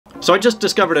So I just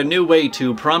discovered a new way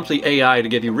to prompt the AI to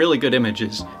give you really good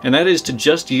images, and that is to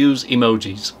just use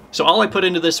emojis. So all I put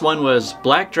into this one was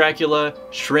Black Dracula,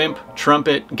 Shrimp,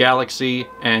 Trumpet, Galaxy,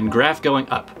 and Graph going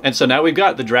up. And so now we've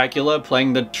got the Dracula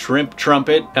playing the shrimp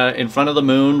trumpet in front of the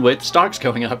moon with stocks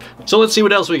going up. So let's see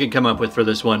what else we could come up with for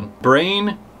this one.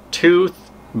 Brain,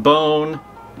 tooth, bone,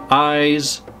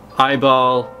 eyes,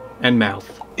 eyeball, and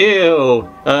mouth. Ew.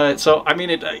 So, I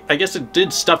mean, I guess it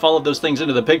did stuff all of those things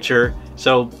into the picture.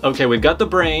 So, okay, we've got the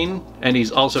brain, and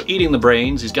he's also eating the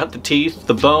brains. He's got the teeth,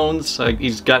 the bones.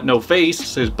 He's got no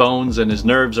face. His bones and his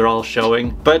nerves are all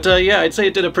showing. But, yeah, I'd say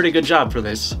it did a pretty good job for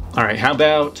this. All right, how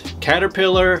about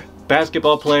caterpillar,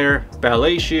 basketball player,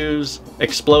 ballet shoes,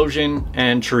 explosion,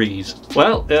 and trees?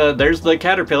 Well, there's the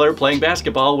caterpillar playing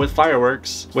basketball with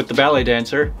fireworks with the ballet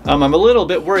dancer. I'm a little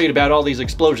bit worried about all these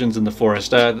explosions in the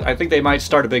forest. I think they might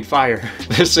start a big fire.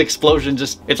 This explosion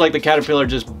it's like the caterpillar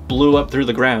just blew up through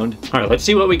the ground. All right, let's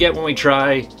see what we get when we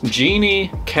try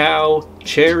genie, cow,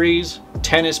 cherries,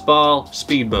 tennis ball,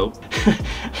 speedboat.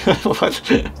 What?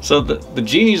 So the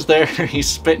genie's there, he's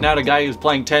spitting out a guy who's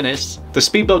playing tennis. The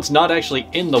speedboat's not actually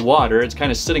in the water, it's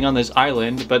kind of sitting on this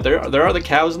island, but there are the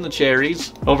cows and the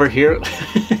cherries. Over here,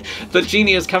 the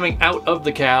genie is coming out of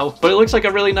the cow, but it looks like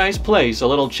a really nice place, a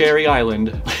little cherry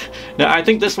island. Now I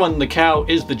think this one, the cow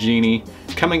is the genie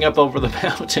coming up over the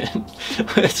mountain.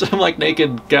 It's some like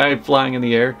naked guy flying in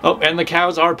the air. Oh, and the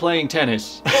cows are playing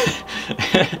tennis.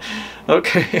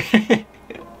 Okay.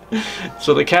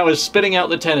 So the cow is spitting out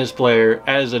the tennis player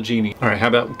as a genie. All right, how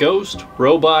about ghost,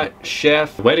 robot,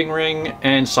 chef, wedding ring,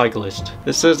 and cyclist?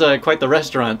 This is quite the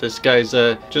restaurant. This guy's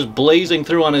just blazing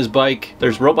through on his bike.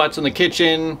 There's robots in the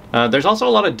kitchen. There's also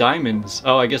a lot of diamonds.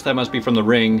 Oh, I guess that must be from the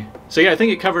ring. So yeah, I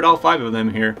think it covered all 5 of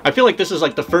them here. I feel like this is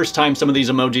like the first time some of these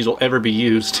emojis will ever be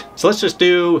used. So let's just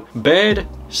do bed,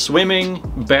 swimming,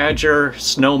 badger,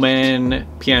 snowman,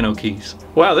 piano keys.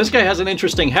 Wow, this guy has an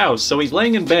interesting house. So he's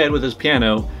laying in bed with his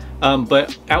piano,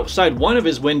 but outside one of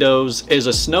his windows is a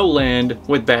snowland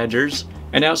with badgers,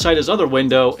 and outside his other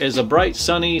window is a bright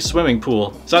sunny swimming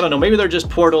pool. So I don't know, maybe they're just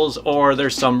portals or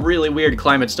there's some really weird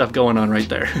climate stuff going on right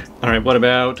there. All right, what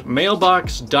about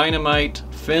mailbox, dynamite,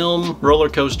 film, roller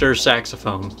coaster,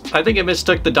 saxophone? I think it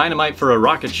mistook the dynamite for a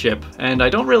rocket ship, and I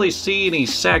don't really see any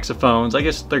saxophones. I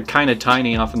guess they're kind of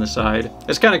tiny off on the side.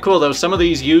 It's kind of cool though, some of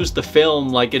these use the film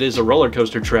like it is a roller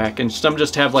coaster track, and some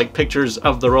just have like pictures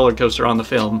of the roller coaster on the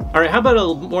film. All right, how about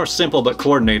a more simple but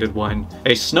coordinated one?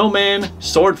 A snowman,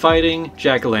 sword fighting,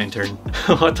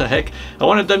 jack-o'-lantern. What the heck? I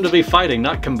wanted them to be fighting,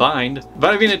 not combined.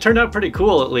 But I mean, it turned out pretty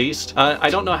cool at least. I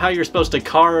don't know how you're supposed to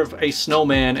carve a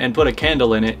snowman and put a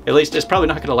candle in it. At least it's probably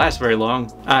not going to last very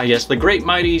long. Ah yes, the great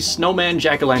mighty snowman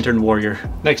jack-o'-lantern warrior.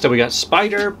 Next up we got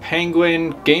spider,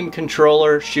 penguin, game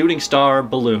controller, shooting star,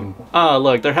 balloon. Ah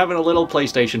look, they're having a little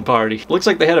PlayStation party. Looks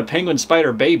like they had a penguin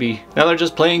spider baby. Now they're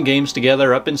just playing games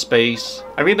together up in space.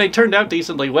 I mean, they turned out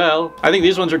decently well. I think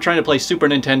these ones are trying to play Super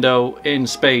Nintendo in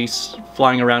space,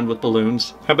 flying around with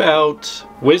balloons. How about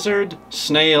wizard,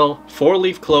 snail,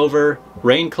 four-leaf clover,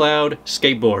 rain cloud,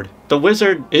 skateboard? The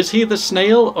wizard, is he the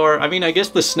snail? Or, I mean, I guess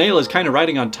the snail is kind of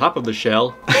riding on top of the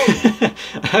shell.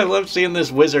 I love seeing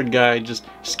this wizard guy just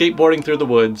skateboarding through the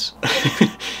woods.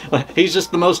 He's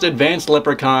just the most advanced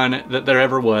leprechaun that there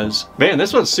ever was. Man,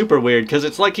 this one's super weird because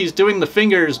it's like he's doing the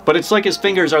fingers, but it's like his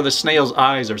fingers are the snail's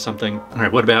eyes or something. All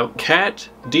right, what about cat,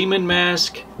 demon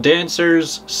mask,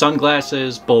 dancers,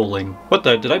 sunglasses, bowling? What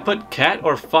the, did I put cat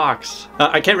or fox?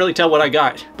 I can't really tell what I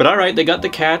got. But all right, they got the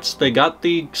cats, they got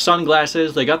the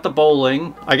sunglasses, they got the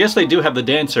bowling. I guess they do have the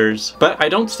dancers, but I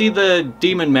don't see the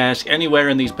demon mask anywhere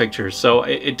in these pictures, so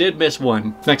it did miss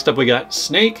one. Next up we got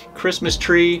snake, Christmas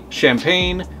tree,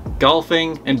 champagne,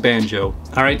 golfing, and banjo.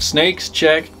 All right, snakes,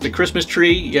 check. The Christmas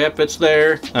tree, yep, it's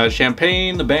there.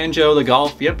 Champagne, the banjo, the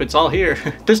golf, yep, it's all here.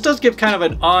 This does give kind of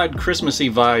an odd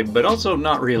Christmassy vibe, but also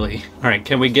not really. All right,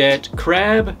 can we get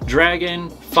crab, dragon,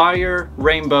 fire,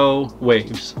 rainbow,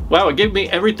 waves? Wow, it gave me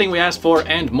everything we asked for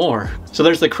and more. So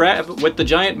there's the crab with the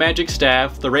giant magic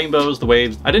staff, the rainbows, the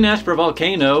waves. I didn't ask for a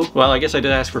volcano. Well, I guess I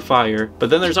did ask for fire. But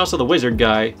then there's also the wizard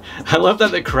guy. I love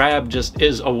that the crab just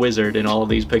is a wizard in all of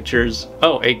these pictures.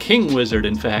 Oh, a king wizard,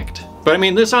 in fact. But I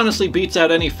mean, this honestly beats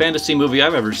out any fantasy movie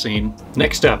I've ever seen.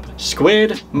 Next up,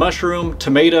 squid, mushroom,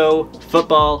 tomato,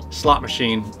 football, slot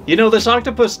machine. You know, this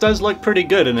octopus does look pretty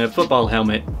good in a football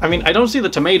helmet. I mean, I don't see the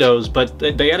tomatoes, but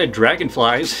they added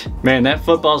dragonflies. Man, that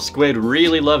football squid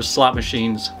really loves slot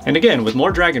machines. And again, with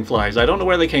more dragonflies, I don't know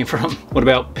where they came from. What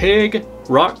about pig,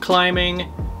 rock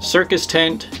climbing, circus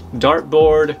tent,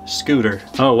 dartboard, scooter?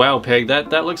 Oh wow, Peg,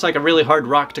 that looks like a really hard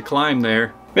rock to climb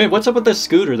there. Man, what's up with this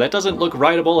scooter? That doesn't look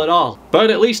writable at all.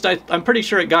 But at least I'm pretty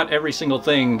sure it got every single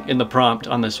thing in the prompt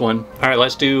on this one. All right,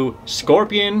 let's do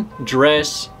scorpion,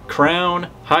 dress, crown,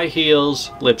 high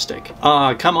heels, lipstick.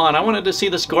 Come on, I wanted to see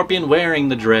the scorpion wearing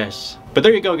the dress. But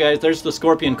there you go, guys, there's the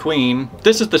Scorpion Queen.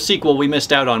 This is the sequel we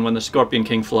missed out on when the Scorpion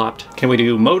King flopped. Can we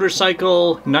do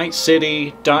motorcycle, night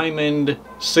city, diamond,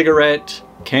 cigarette,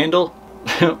 candle?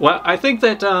 Well, I think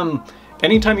that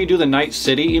anytime you do the night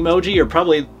city emoji,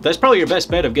 that's probably your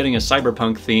best bet of getting a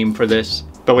cyberpunk theme for this.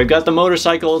 But we've got the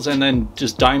motorcycles and then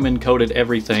just diamond coated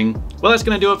everything. Well, that's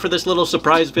gonna do it for this little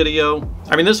surprise video.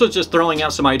 I mean, this was just throwing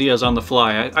out some ideas on the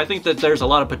fly. I think that there's a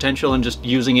lot of potential in just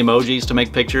using emojis to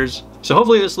make pictures. So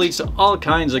hopefully this leads to all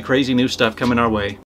kinds of crazy new stuff coming our way.